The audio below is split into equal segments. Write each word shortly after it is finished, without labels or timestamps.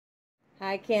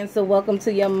Hi Cancer, welcome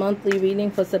to your monthly reading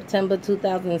for September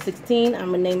 2016.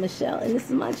 I'm Renee Michelle and this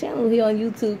is my channel here on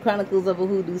YouTube, Chronicles of a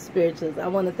Hoodoo Spiritualist. I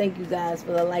want to thank you guys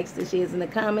for the likes, the shares, and the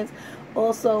comments.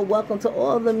 Also, welcome to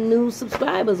all the new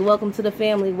subscribers. Welcome to the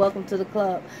family. Welcome to the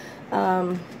club.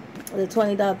 The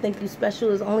 $20 thank you special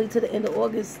is only to the end of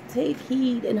August. Take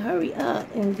heed and hurry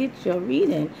up and get your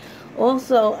reading.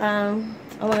 Also, I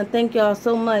want to thank y'all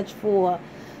so much for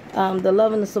the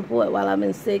love and the support while I've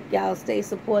been sick. Y'all stay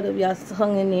supportive. Y'all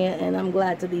hung in there, and I'm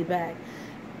glad to be back.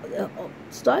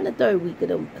 Starting the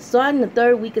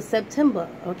third week of September,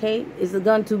 okay, is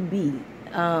going to be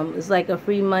it's like a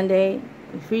free Monday,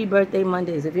 free birthday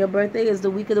Mondays. If your birthday is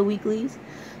the week of the weeklies,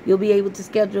 you'll be able to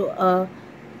schedule a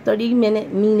 30-minute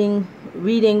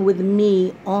reading with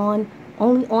me only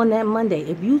on that Monday.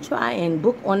 If you try and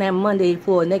book on that Monday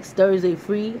for next Thursday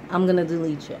free, I'm gonna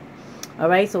delete you. All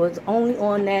right, so it's only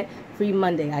on that free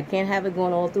Monday. I can't have it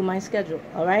going all through my schedule.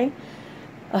 All right.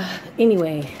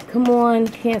 Anyway, come on,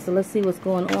 Cancer. Let's see what's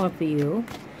going on for you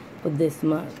for this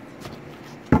month.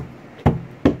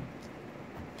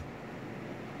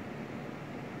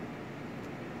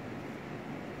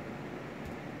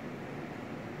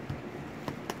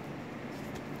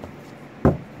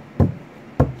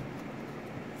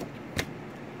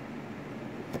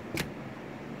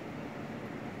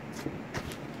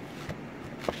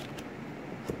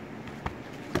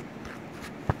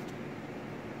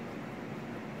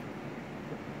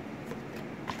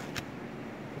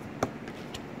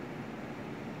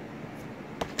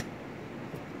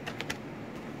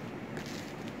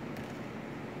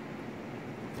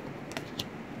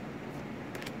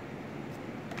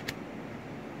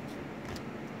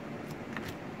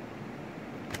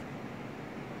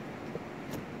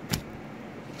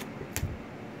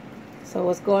 So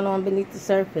what's going on beneath the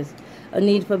surface? A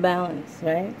need for balance,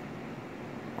 right?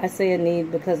 I say a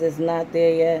need because it's not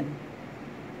there yet.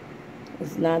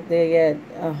 It's not there yet.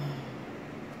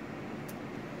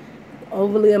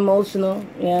 Overly emotional,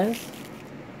 yes.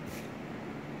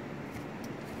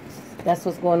 That's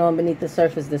what's going on beneath the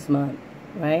surface this month,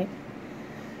 right?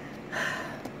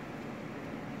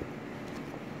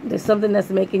 There's something that's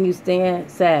making you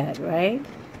stand sad, right?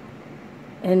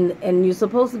 And you're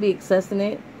supposed to be accessing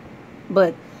it,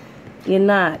 but you're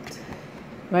not,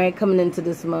 right? Coming into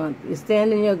this month, you're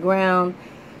standing your ground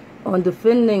on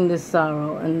defending this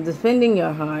sorrow and defending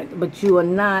your heart, but you are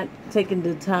not taking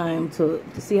the time to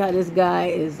see how this guy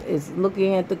is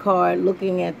looking at the card,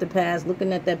 looking at the past,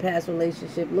 looking at that past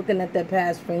relationship, looking at that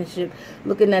past friendship,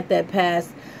 looking at that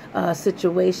past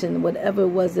situation, whatever it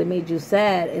was that made you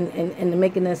sad, and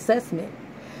making an assessment.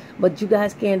 But you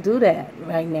guys can't do that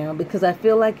right now because I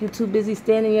feel like you're too busy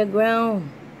standing your ground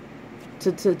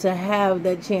to have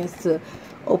that chance to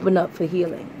open up for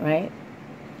healing, right?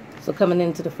 So coming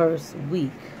into the first week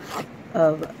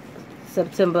of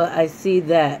September, I see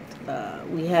that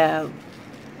we have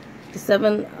the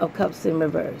 7 of Cups in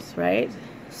reverse, right?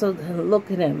 So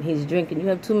look at him. He's drinking. You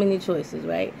have too many choices,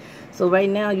 right? So right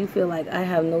now you feel like I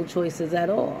have no choices at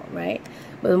all, right?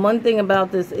 But one thing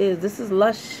about this is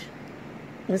lush.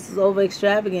 This is over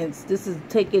extravagance. This is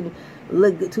taking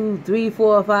 2, 3,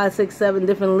 4, 5, 6, 7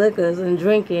 different liquors and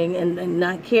drinking and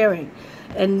not caring.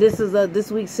 And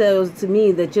this week says to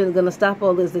me that you're going to stop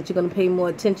all this, that you're going to pay more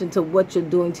attention to what you're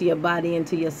doing to your body and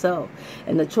to yourself.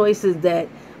 And the choices that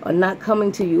are not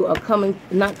coming to you are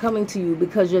not coming to you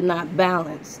because you're not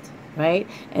balanced, right?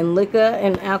 And liquor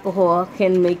and alcohol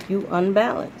can make you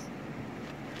unbalanced.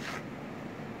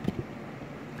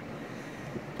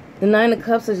 The 9 of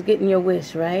Cups is getting your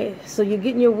wish, right? So you're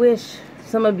getting your wish.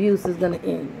 Some abuse is going to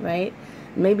end, right?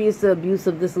 Maybe it's the abuse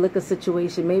of this liquor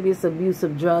situation. Maybe it's abuse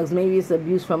of drugs. Maybe it's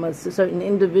abuse from a certain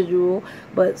individual.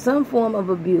 But some form of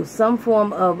abuse, some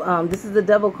form of, this is the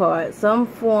Devil card, some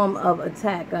form of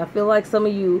attack. I feel like some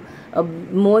of you,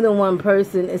 more than one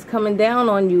person, is coming down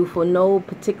on you for no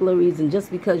particular reason, just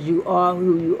because you are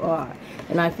who you are.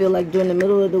 And I feel like during the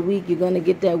middle of the week, you're going to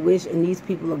get that wish, and these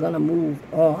people are going to move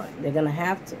on. They're going to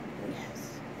have to.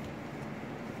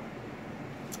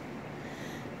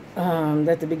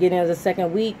 At the beginning of the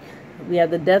second week, we have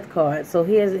the Death card. So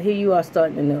here you are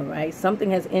starting to know, right?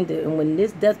 Something has ended. And when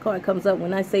this Death card comes up,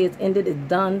 when I say it's ended, it's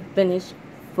done, finished,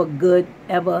 for good,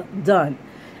 ever done.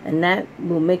 And that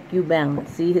will make you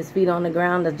balance. See his feet on the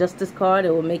ground, the Justice card,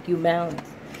 it will make you balance.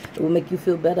 It will make you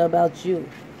feel better about you.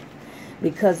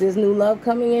 Because there's new love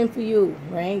coming in for you,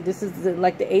 right? This is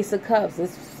like the Ace of Cups. This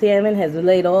salmon has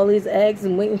laid all these eggs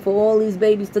and waiting for all these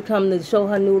babies to come to show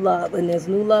her new love. And there's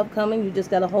new love coming. You just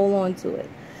got to hold on to it.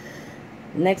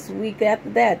 Next week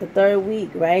after that, the third week,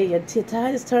 right? Your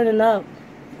tide is turning up.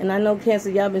 And I know,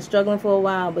 Cancer, y'all been struggling for a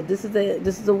while, but this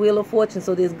is a wheel of fortune,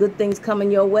 so there's good things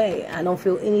coming your way. I don't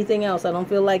feel anything else. I don't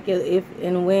feel like if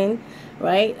and when,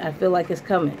 right? I feel like it's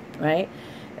coming, right?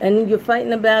 And you're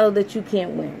fighting a battle that you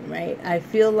can't win, right? I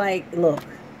feel like, look,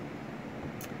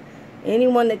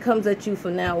 anyone that comes at you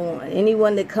from now on,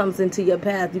 anyone that comes into your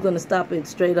path, you're going to stop it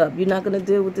straight up. You're not going to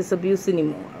deal with this abuse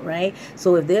anymore, right?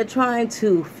 So if they're trying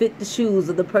to fit the shoes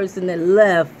of the person that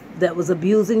left, that was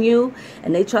abusing you,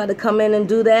 and they try to come in and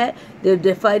do that,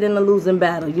 they're fighting a losing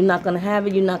battle. You're not going to have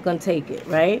it. You're not going to take it,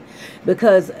 right?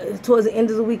 Because towards the end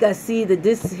of the week, I see that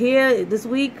this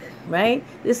week, right?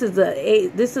 This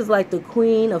is like the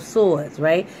Queen of Swords,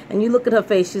 right? And you look at her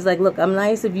face. She's like, look, I'm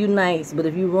nice if you nice, but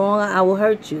if you wrong, I will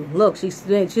hurt you. Look, she's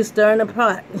stirring the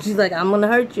pot. She's like, I'm going to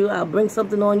hurt you. I'll bring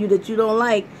something on you that you don't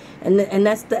like. And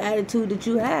that's the attitude that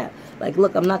you have. Like,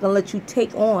 look, I'm not going to let you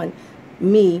take on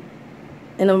me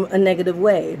in a negative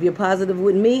way. If you're positive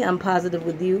with me, I'm positive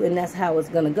with you, and that's how it's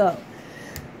going to go.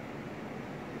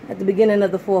 At the beginning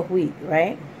of the 4th week,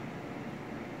 right?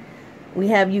 We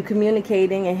have you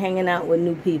communicating and hanging out with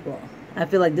new people. I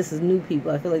feel like this is new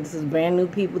people. I feel like this is brand new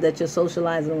people that you're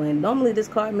socializing with. Normally this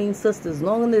card means sisters.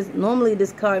 Normally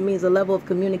this card means a level of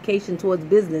communication towards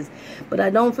business. But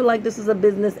I don't feel like this is a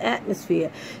business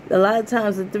atmosphere. A lot of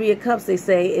times the 3 of Cups, they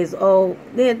say, is, oh,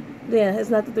 yeah, it's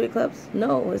not the 3 of Cups.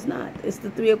 No, it's not. It's the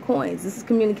 3 of Coins. This is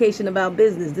communication about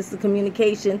business. This is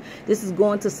communication. This is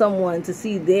going to someone to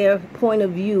see their point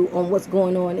of view on what's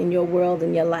going on in your world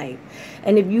and your life.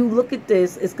 And if you look at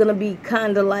this, it's going to be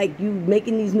kind of like you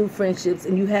making these new friendships,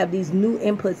 and you have these new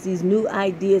inputs, these new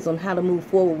ideas on how to move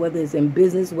forward, whether it's in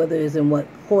business, whether it's in what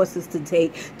courses to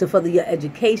take to further your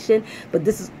education. But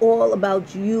this is all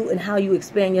about you and how you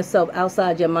expand yourself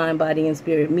outside your mind, body, and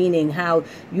spirit, meaning how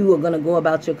you are going to go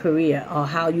about your career, or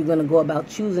how you're going to go about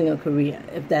choosing a career,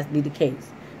 if that be the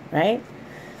case, right?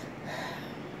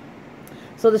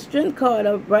 So the Strength card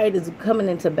upright is coming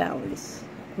into balance,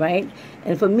 right?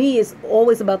 And for me, it's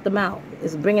always about the mouth.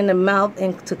 It's bringing the mouth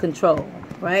into control,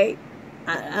 right?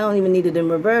 I don't even need it in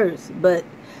reverse, but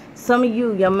some of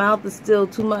you, your mouth is still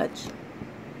too much,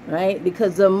 right?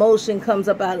 Because the emotion comes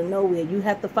up out of nowhere. You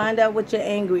have to find out what you're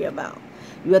angry about.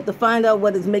 You have to find out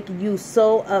what is making you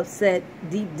so upset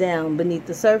deep down beneath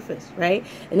the surface, right?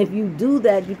 And if you do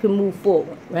that, you can move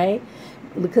forward, right?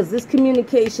 Because this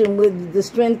communication with the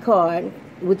Strength card,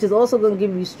 which is also going to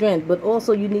give you strength, but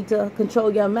also you need to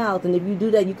control your mouth. And if you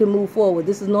do that, you can move forward.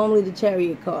 This is normally the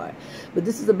Chariot card. But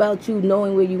this is about you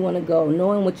knowing where you want to go,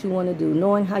 knowing what you want to do,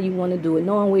 knowing how you want to do it,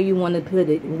 knowing where you want to put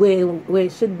it, where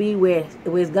it should be, where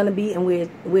it's going to be, and where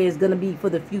it's going to be for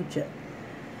the future.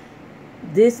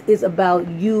 This is about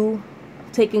you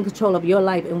taking control of your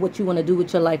life and what you want to do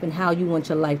with your life and how you want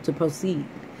your life to proceed.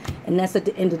 And that's at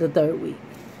the end of the 3rd week.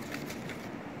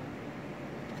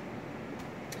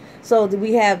 So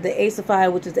we have the Ace of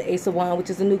Fire, which is the Ace of Wands, which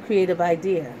is a new creative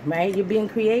idea, right? You're being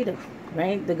creative,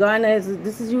 right? The Gardener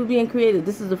this is you being creative.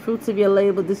 This is the fruits of your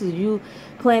labor. This is you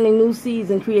planting new seeds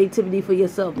and creativity for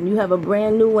yourself. And you have a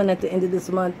brand new one at the end of this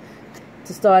month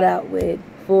to start out with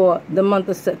for the month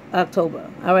of October.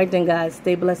 All right then, guys.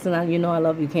 Stay blessed, and you know I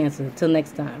love you, Cancer. Till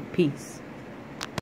next time. Peace.